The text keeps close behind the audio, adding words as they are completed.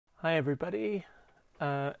Hi everybody,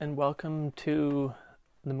 and welcome to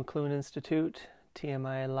the McLuhan Institute,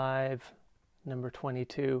 TMI Live, number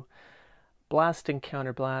 22, Blast and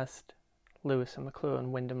Counterblast, Lewis and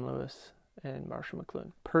McLuhan, Wyndham Lewis and Marshall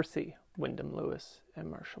McLuhan, Percy, Wyndham Lewis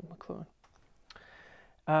and Marshall McLuhan.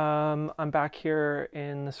 I'm back here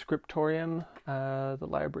in the scriptorium, the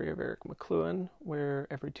library of Eric McLuhan, where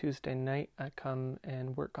every Tuesday night I come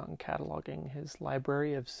and work on cataloging his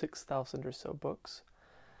library of 6,000 or so books.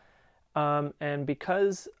 And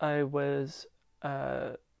because I was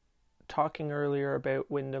talking earlier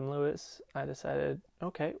about Wyndham Lewis, I decided,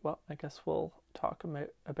 okay, well, I guess we'll talk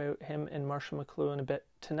about him and Marshall McLuhan a bit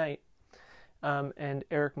tonight. And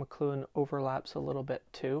Eric McLuhan overlaps a little bit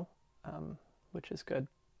too, which is good.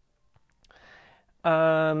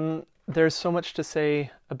 There's so much to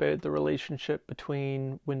say about the relationship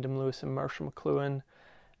between Wyndham Lewis and Marshall McLuhan.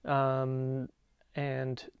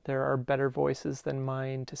 And there are better voices than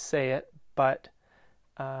mine to say it, but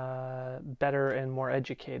better and more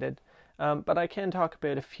educated. But I can talk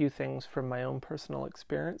about a few things from my own personal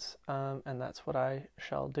experience, and that's what I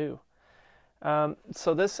shall do.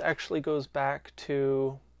 So this actually goes back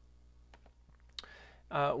to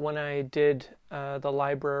when I did the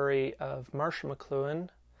library of Marshall McLuhan.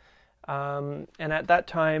 And at that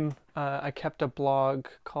time, I kept a blog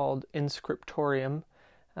called Inscriptorium.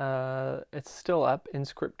 It's still up,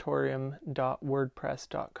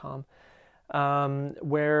 inscriptorium.wordpress.com,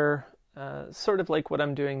 where sort of like what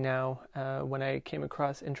I'm doing now, when I came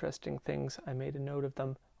across interesting things, I made a note of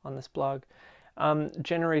them on this blog.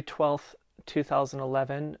 January 12th,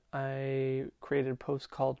 2011, I created a post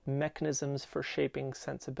called Mechanisms for Shaping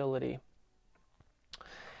Sensibility.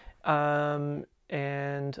 And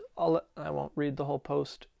I won't read the whole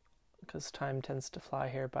post because time tends to fly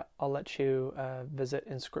here, but I'll let you visit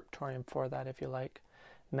Inscriptorium for that if you like.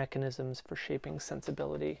 Mechanisms for Shaping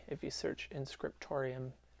Sensibility. If you search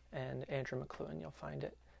Inscriptorium and Andrew McLuhan, you'll find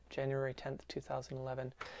it. January 10th,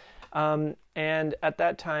 2011. And at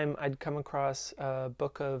that time, I'd come across a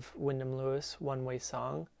book of Wyndham Lewis, One Way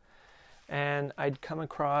Song, and I'd come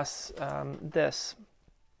across this,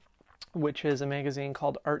 which is a magazine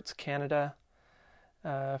called Arts Canada,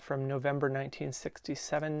 from November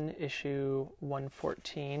 1967, issue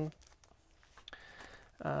 114.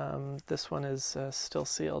 This one is still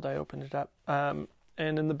sealed. I opened it up. And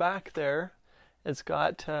in the back there, it's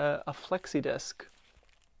got a flexidisk,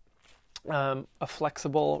 a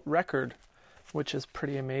flexible record, which is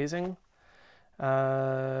pretty amazing.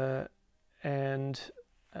 And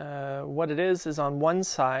what it is on one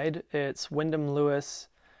side, it's Wyndham Lewis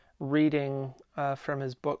reading from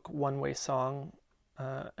his book One Way Song.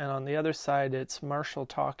 And on the other side, it's Marshall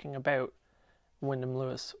talking about Wyndham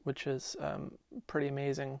Lewis, which is pretty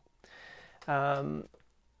amazing.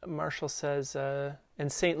 Marshall says, in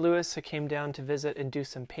St. Louis, I came down to visit and do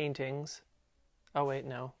some paintings. Oh, wait,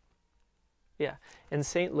 no. Yeah, in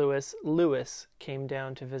St. Louis, Lewis came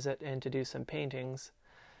down to visit and to do some paintings.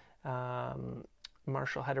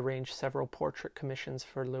 Marshall had arranged several portrait commissions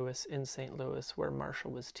for Lewis in St. Louis, where Marshall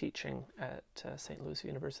was teaching at St. Louis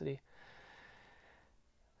University.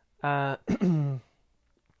 And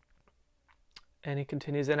he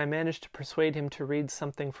continues, and I managed to persuade him to read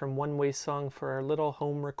something from One Way Song for our little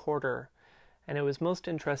home recorder. And it was most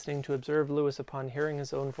interesting to observe Lewis upon hearing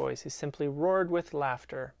his own voice. He simply roared with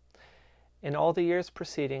laughter. In all the years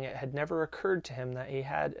preceding, it had never occurred to him that he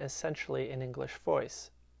had essentially an English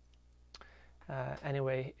voice.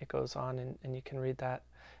 Anyway, it goes on, and you can read that.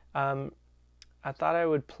 I thought I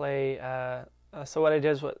would play... so what I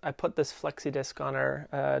did is I put this flexidisk on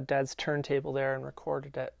our dad's turntable there and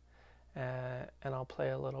recorded it. And I'll play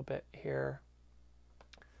a little bit here.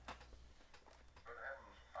 Good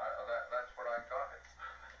heavens, that's what I got it.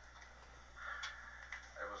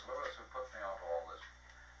 It was Lewis who put me onto all this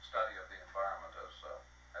study of the environment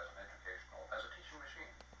as a teaching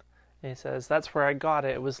machine. And he says, that's where I got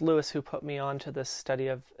it. It was Lewis who put me onto this study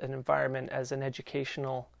of an environment as an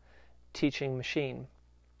educational teaching machine.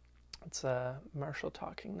 It's Marshall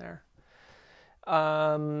talking there,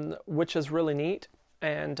 which is really neat.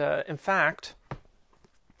 And in fact,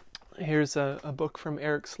 here's a book from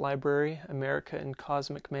Eric's library, America and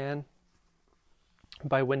Cosmic Man,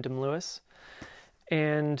 by Wyndham Lewis.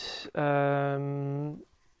 And the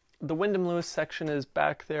Wyndham Lewis section is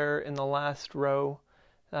back there in the last row,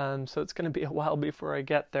 so it's going to be a while before I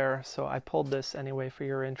get there. So I pulled this anyway for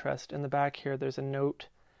your interest. In the back here, there's a note,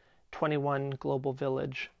 21 Global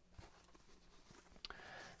Village.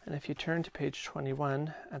 And if you turn to page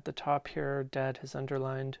 21, at the top here, Dad has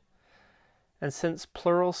underlined, and since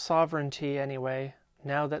plural sovereignty anyway,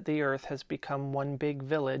 now that the earth has become one big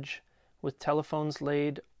village, with telephones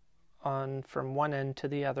laid on from one end to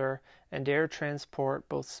the other, and air transport,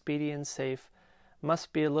 both speedy and safe,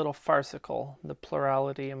 must be a little farcical. The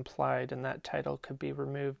plurality implied in that title could be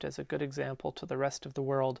removed as a good example to the rest of the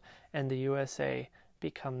world, and the USA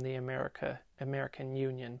become the American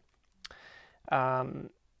Union. Now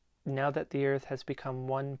that the Earth has become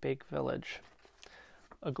one big village,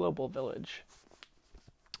 a global village.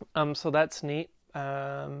 So that's neat.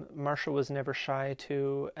 Marshall was never shy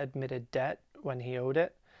to admit a debt when he owed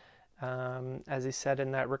it. As he said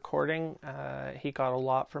in that recording, he got a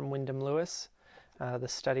lot from Wyndham Lewis, the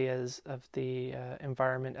study of the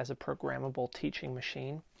environment as a programmable teaching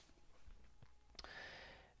machine.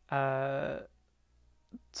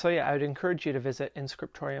 So yeah, I would encourage you to visit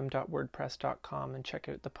inscriptorium.wordpress.com and check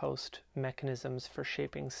out the post Mechanisms for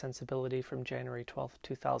Shaping Sensibility from January 12th,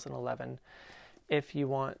 2011. If you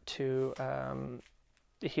want to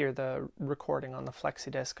hear the recording on the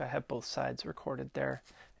flexidisk, I have both sides recorded there,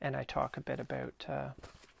 and I talk a bit about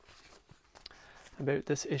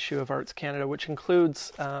this issue of Arts Canada, which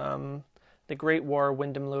includes The Great War,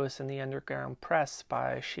 Wyndham Lewis and the Underground Press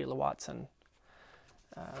by Sheila Watson,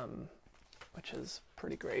 which is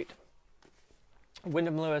pretty great.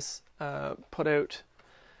 Wyndham Lewis put out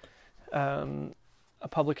a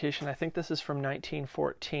publication, I think this is from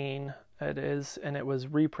 1914, it is, and it was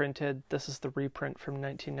reprinted. This is the reprint from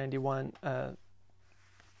 1991,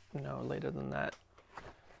 no, later than that,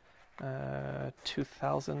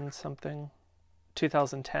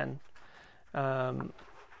 2010,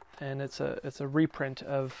 and it's a reprint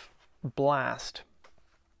of Blast,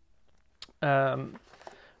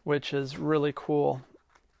 which is really cool.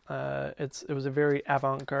 It was a very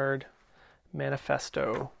avant-garde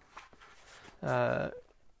manifesto,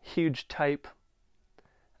 huge type.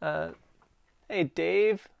 Hey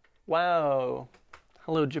Dave, wow,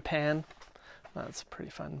 hello Japan. That's pretty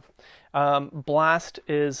fun. Blast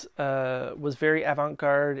was very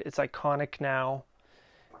avant-garde. It's iconic now,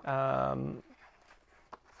 and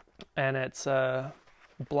it's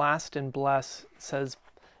Blast and Bless. It says,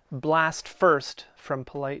 "Blast first from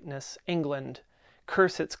politeness, England.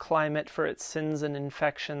 Curse its climate for its sins and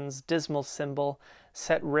infections. Dismal symbol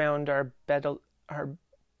set round our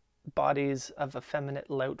bodies of effeminate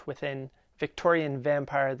lout within. Victorian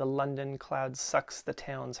vampire, the London cloud sucks the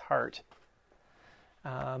town's heart."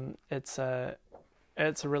 It's a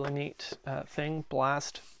really neat thing.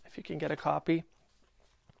 Blast, if you can get a copy.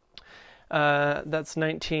 That's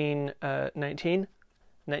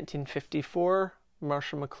 1954.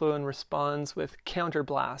 Marshall McLuhan responds with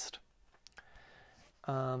Counterblast.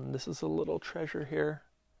 This is a little treasure here.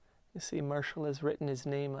 You see Marshall has written his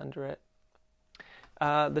name under it.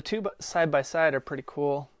 The two side by side are pretty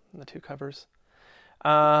cool, the two covers.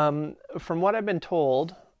 From what I've been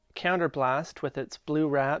told, Counterblast, with its blue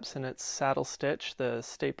wraps and its saddle stitch, the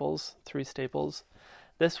staples, 3 staples,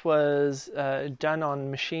 this was done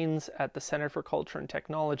on machines at the Center for Culture and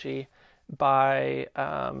Technology by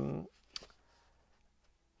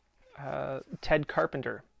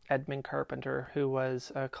Edmund Carpenter, who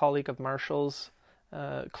was a colleague of Marshall's,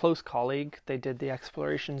 close colleague. They did the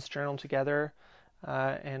Explorations Journal together,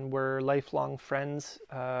 and were lifelong friends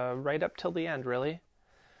right up till the end, really.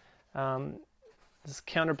 This is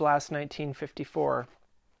Counterblast 1954.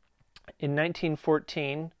 In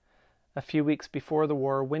 1914, a few weeks before the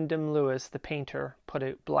war, Wyndham Lewis, the painter, put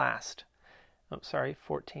out Blast. Oh, sorry,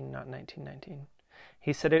 14, not 1919.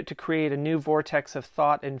 He set out to create a new vortex of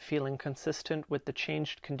thought and feeling consistent with the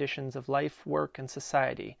changed conditions of life, work, and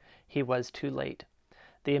society. He was too late.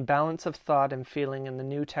 The imbalance of thought and feeling in the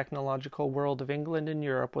new technological world of England and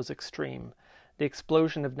Europe was extreme. The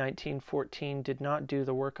explosion of 1914 did not do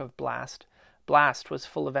the work of Blast. Blast was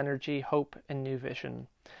full of energy, hope, and new vision.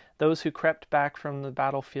 Those who crept back from the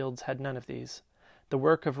battlefields had none of these. The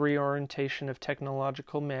work of reorientation of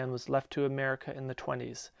technological man was left to America in the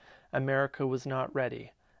 20s. America was not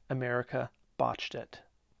ready. America botched it.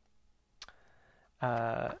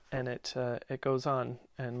 And it goes on,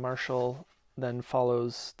 and Marshall then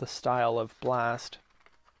follows the style of Blast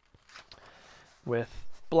with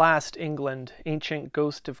Blast, England, ancient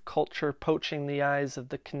ghost of culture poaching the eyes of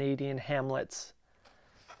the Canadian hamlets,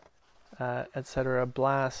 etc.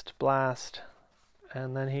 Blast, Blast.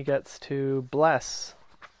 And then he gets to Bless.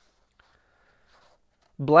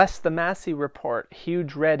 Bless the Massey Report,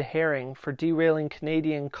 huge red herring for derailing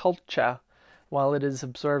Canadian culture while it is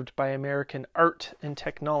absorbed by American art and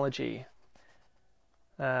technology.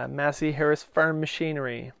 Massey Harris Farm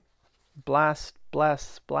Machinery. Blast,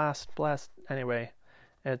 Bless, Blast, Blast. Anyway,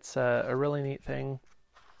 it's a really neat thing.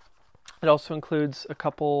 It also includes a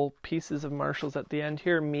couple pieces of Marshall's at the end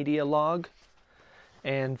here. Media log.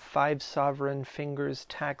 and 5 sovereign fingers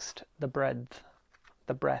taxed the breadth.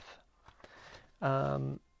 The breath.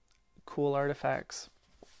 Cool artifacts.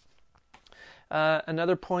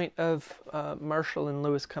 Another point of Marshall and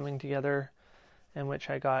Lewis coming together, and which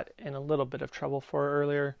I got in a little bit of trouble for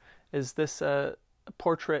earlier, is this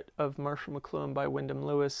portrait of Marshall McLuhan by Wyndham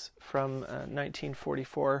Lewis from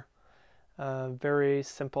 1944. Very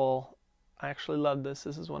simple. I actually love this.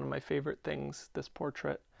 This is one of my favorite things, this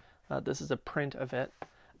portrait. This is a print of it.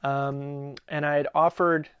 And I had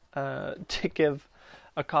offered to give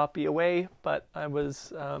a copy away, but I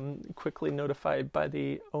was quickly notified by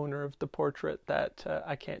the owner of the portrait that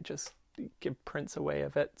I can't just give prints away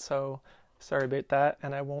of it, so sorry about that,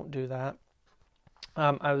 and I won't do that.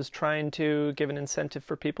 I was trying to give an incentive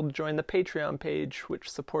for people to join the Patreon page, which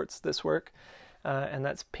supports this work, and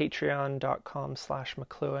that's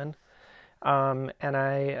patreon.com/McLuhan. And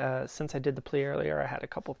I, since I did the plea earlier, I had a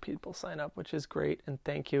couple people sign up, which is great, and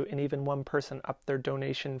thank you. And even one person upped their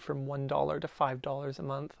donation from $1 to $5 a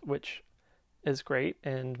month, which is great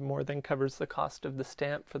and more than covers the cost of the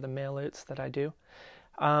stamp for the mailouts that I do.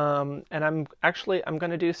 And I'm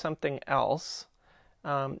going to do something else,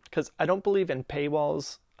 because I don't believe in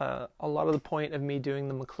paywalls. A lot of the point of me doing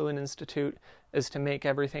the McLuhan Institute is to make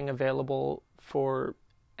everything available for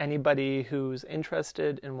anybody who's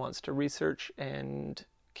interested and wants to research and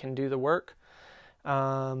can do the work.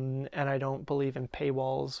 And I don't believe in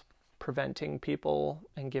paywalls preventing people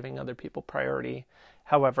and giving other people priority.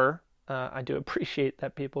 However, I do appreciate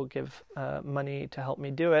that people give money to help me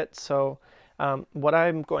do it. So what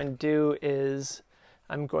I'm going to do is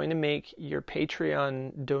I'm going to make your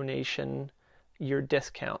Patreon donation your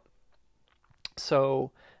discount. So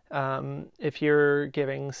if you're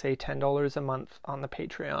giving, say, $10 a month on the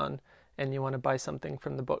Patreon and you want to buy something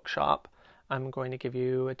from the bookshop, I'm going to give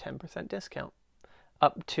you a 10% discount,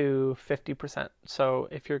 up to 50%. So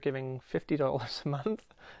if you're giving $50 a month,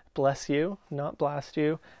 bless you, not blast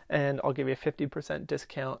you, and I'll give you a 50%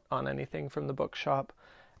 discount on anything from the bookshop.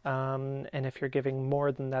 And if you're giving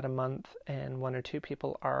more than that a month, and 1 or 2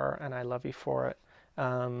 people are, and I love you for it,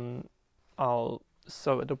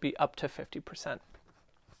 so it'll be up to 50%.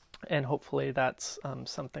 And hopefully that's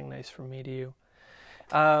something nice from me to you.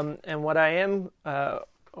 And what I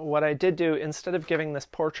did do, instead of giving this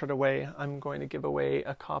portrait away, I'm going to give away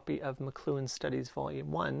a copy of McLuhan Studies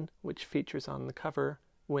Volume 1, which features on the cover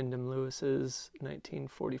Wyndham Lewis's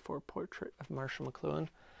 1944 portrait of Marshall McLuhan,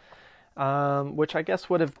 which I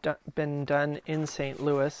guess would have been done in St.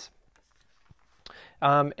 Louis.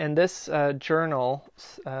 And this journal,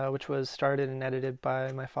 which was started and edited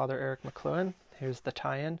by my father, Eric McLuhan, here's the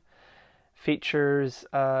tie-in, features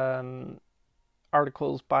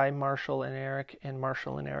articles by Marshall and Eric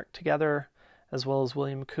together, as well as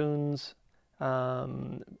William Coons,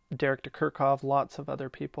 Derek DeKirchhoff, lots of other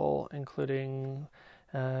people, including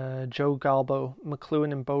Joe Galbo,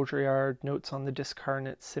 McLuhan and Baudrillard, Notes on the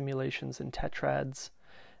Discarnate, Simulations and Tetrads,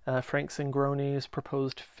 Frank Zingroni's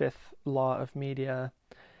Proposed Fifth Law of Media,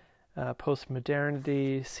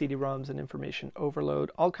 Postmodernity, CD-ROMs and Information Overload,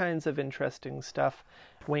 all kinds of interesting stuff.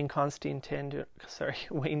 Wayne Constantino's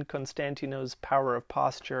Power of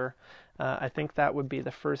Posture. I think that would be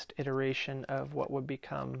the first iteration of what would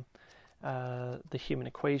become the Human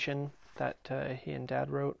Equation that he and Dad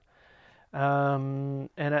wrote. And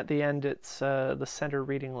at the end, it's the Center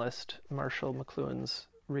reading list, Marshall McLuhan's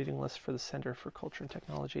reading list for the Center for Culture and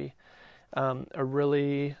Technology. A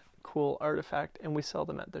really cool artifact, and we sell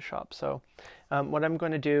them at the shop. So what I'm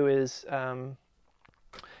going to do is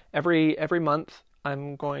every month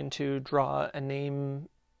I'm going to draw a name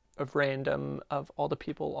of random of all the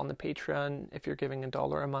people on the Patreon, if you're giving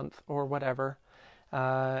 $1 a month or whatever,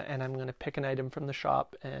 and I'm going to pick an item from the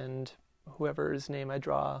shop, and whoever's name I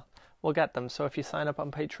draw will get them. So if you sign up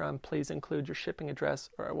on Patreon, please include your shipping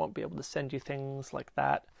address, or I won't be able to send you things like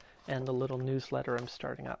that and the little newsletter I'm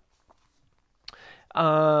starting up.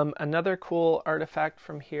 Another cool artifact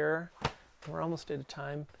from here, we're almost out of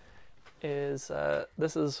time, is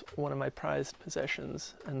this is one of my prized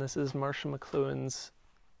possessions, and this is Marshall McLuhan's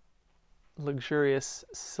luxurious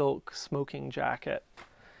silk smoking jacket,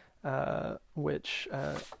 which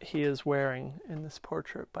he is wearing in this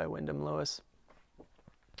portrait by Wyndham Lewis.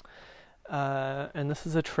 And this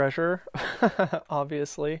is a treasure,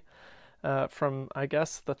 obviously, from, I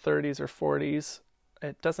guess, the 30s or 40s.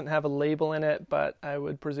 It doesn't have a label in it, but I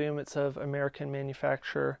would presume it's of American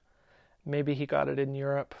manufacture. Maybe he got it in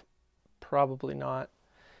Europe. Probably not.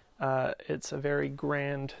 It's a very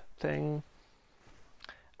grand thing.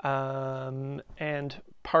 And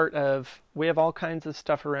we have all kinds of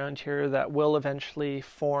stuff around here that will eventually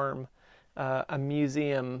form a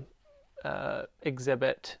museum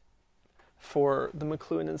exhibit for the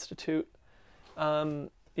McLuhan Institute. I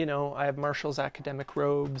have Marshall's academic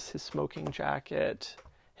robes, his smoking jacket,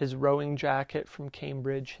 his rowing jacket from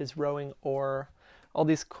Cambridge, his rowing oar, all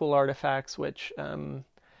these cool artifacts which,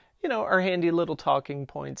 are handy little talking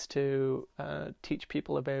points to teach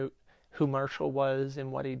people about who Marshall was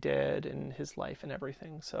and what he did and his life and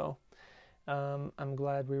everything. So I'm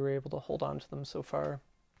glad we were able to hold on to them so far.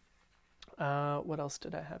 What else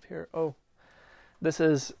did I have here? Oh, this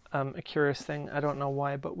is a curious thing. I don't know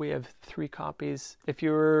why, but we have 3 copies. If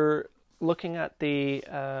you're looking at the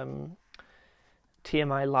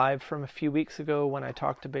TMI Live from a few weeks ago when I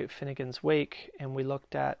talked about Finnegan's Wake, and we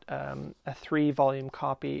looked at a 3-volume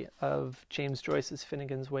copy of James Joyce's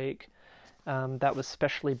Finnegan's Wake that was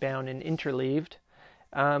specially bound and interleaved.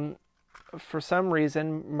 For some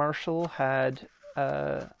reason, Marshall had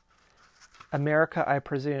America, I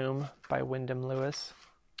Presume, by Wyndham Lewis,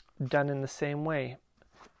 done in the same way.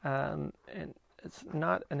 And it's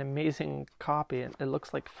not an amazing copy. It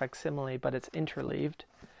looks like facsimile, but it's interleaved.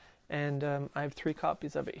 And I have 3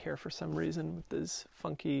 copies of it here for some reason with these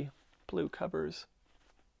funky blue covers.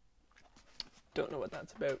 Don't know what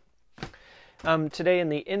that's about. Today in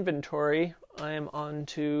the inventory, I am on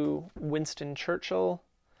to Winston Churchill,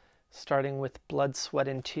 starting with Blood, Sweat,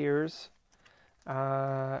 and Tears.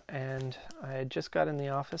 And I just got in the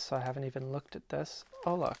office, so I haven't even looked at this.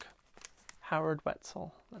 Oh, look. Howard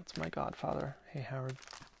Wetzel. That's my godfather. Hey, Howard.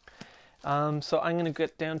 So I'm going to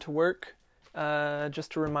get down to work.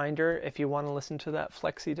 Just a reminder, if you want to listen to that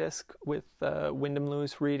flexidisk with Wyndham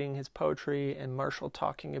Lewis reading his poetry and Marshall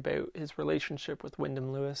talking about his relationship with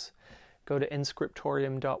Wyndham Lewis, go to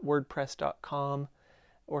inscriptorium.wordpress.com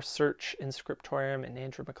or search Inscriptorium and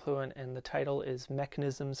Andrew McLuhan, and the title is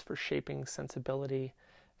Mechanisms for Shaping Sensibility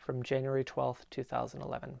from January 12th,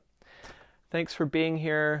 2011. Thanks for being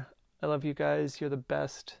here. I love you guys. You're the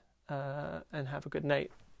best. And have a good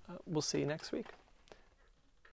night. We'll see you next week.